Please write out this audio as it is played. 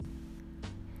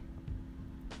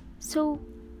So,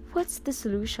 what's the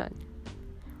solution?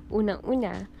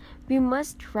 Unang-una, we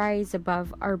must rise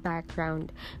above our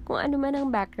background. Kung ano man ang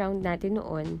background natin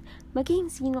noon, maging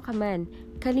sino ka man,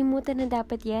 kalimutan na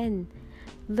dapat yan.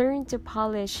 Learn to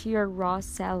polish your raw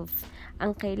self.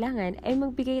 Ang kailangan ay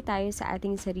magbigay tayo sa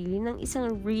ating sarili ng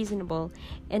isang reasonable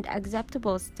and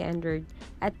acceptable standard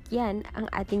at yan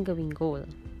ang ating gawing goal.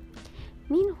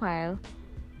 Meanwhile,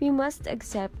 we must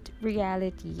accept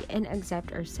reality and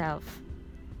accept ourselves.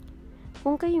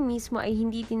 Kung kayo mismo ay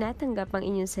hindi tinatanggap ang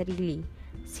inyong sarili,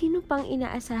 sino pang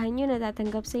inaasahan nyo na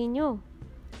tatanggap sa inyo?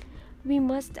 We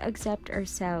must accept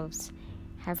ourselves,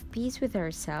 have peace with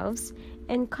ourselves,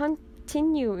 and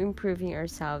continue improving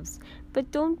ourselves. But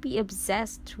don't be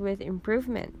obsessed with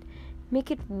improvement.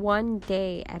 Make it one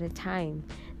day at a time.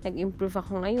 Nag-improve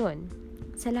ako ngayon.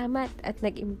 Salamat at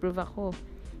nag-improve ako.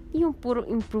 Yung puro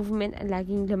improvement ang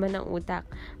laging laman ng utak.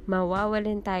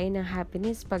 Mawawalan tayo ng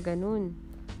happiness pag ganun.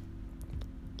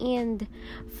 And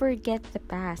forget the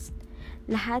past.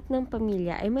 Lahat ng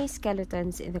pamilya ay may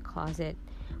skeletons in the closet.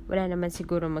 Wala naman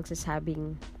siguro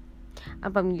magsasabing,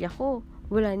 ang pamilya ko,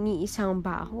 wala ni isang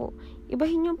baho.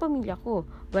 Ibahin yung pamilya ko,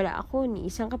 wala ako ni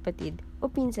isang kapatid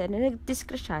o pinsan na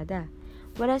nagdiskrasyada.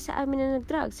 Wala sa amin na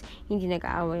nag-drugs, hindi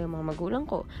nag-aaway ang mga magulang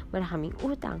ko, wala kaming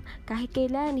utang, kahit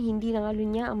kailan hindi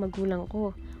nangalunya ang magulang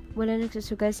ko. Wala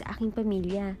nagsusugal sa aking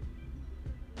pamilya.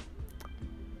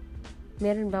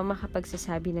 Meron ba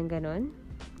makapagsasabi ng ganon?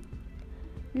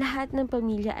 Lahat ng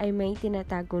pamilya ay may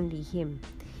tinatagong lihim.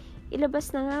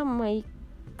 Ilabas na nga may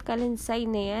kalansay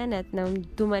na yan at nang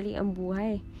dumali ang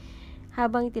buhay.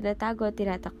 Habang tinatago at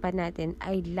tinatakpan natin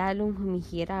ay lalong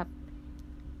humihirap.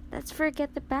 Let's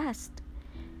forget the past.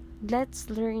 Let's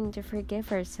learn to forgive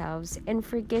ourselves and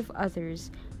forgive others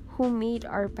who made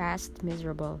our past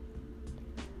miserable.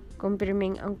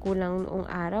 Kumpirming ang kulang noong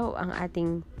araw ang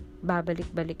ating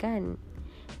babalik-balikan.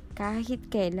 Kahit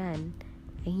kailan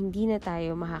ay hindi na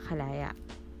tayo makakalaya.